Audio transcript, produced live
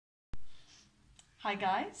Hi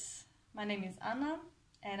guys, my name is Anna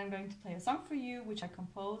and I'm going to play a song for you which I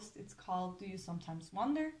composed. It's called Do You Sometimes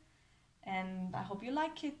Wonder, and I hope you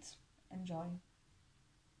like it. Enjoy.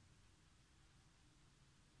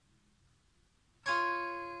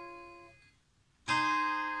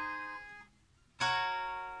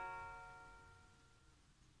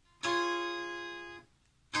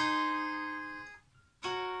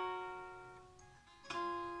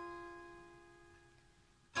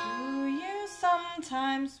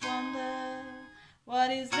 Sometimes wonder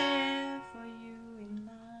what is there for you in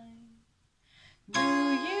life? Do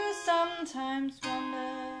you sometimes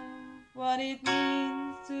wonder what it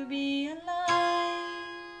means to be alive?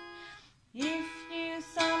 If you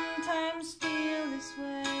sometimes feel this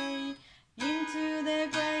way, into the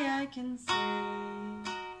grey I can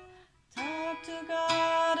say, talk to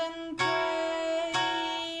God and pray,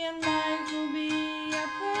 and life will be a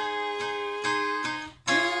play.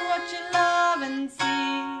 Do what you love and see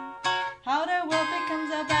how the world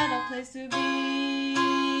becomes a better place to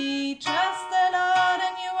be. Trust the Lord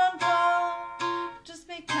and you won't fall. Just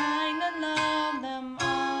be kind and love them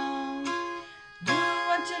all. Do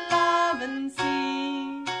what you love and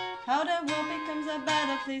see how the world becomes a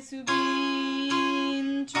better place to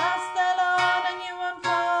be. Trust the Lord and you won't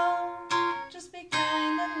fall. Just be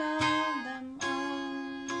kind and love them all.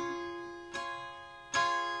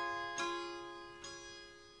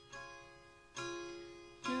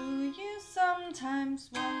 Do you sometimes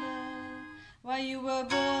wonder why you were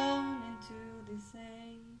born into this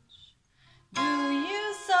age? Do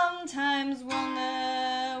you sometimes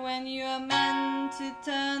wonder when you are meant to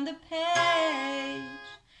turn the page?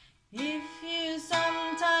 If you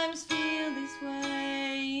sometimes feel this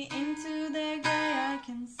way, into the grey I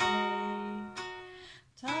can say,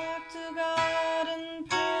 talk to God and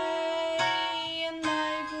pray, and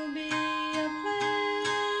life will be a play.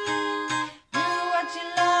 Do what you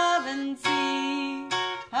love and see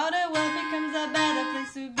how the world becomes a better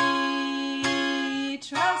place to be.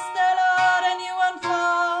 Trust the Lord and you won't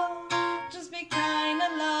fall. Just be kind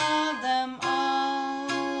and love them all.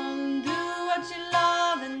 Do what you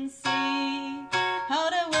love and see how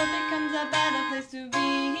the world becomes a better place to be.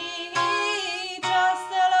 Trust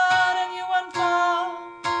the Lord and you won't fall.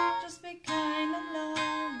 Just be kind and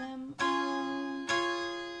love them all.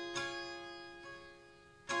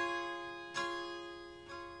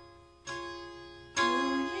 Do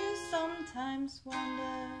you sometimes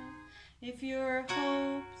wonder if your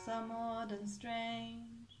hopes are more than strange?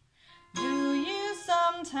 Do you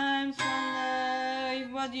sometimes wonder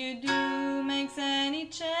if what you do makes any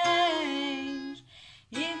change?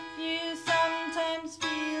 If you sometimes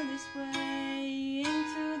feel this way,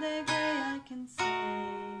 into the grey I can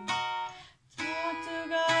say, talk to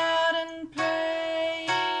God and pray,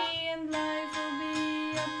 and life will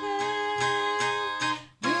be a play.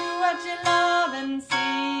 Do what you love and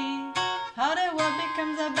see how the world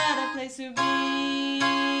becomes a better place to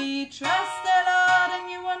be. Trust the Lord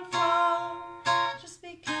and you won't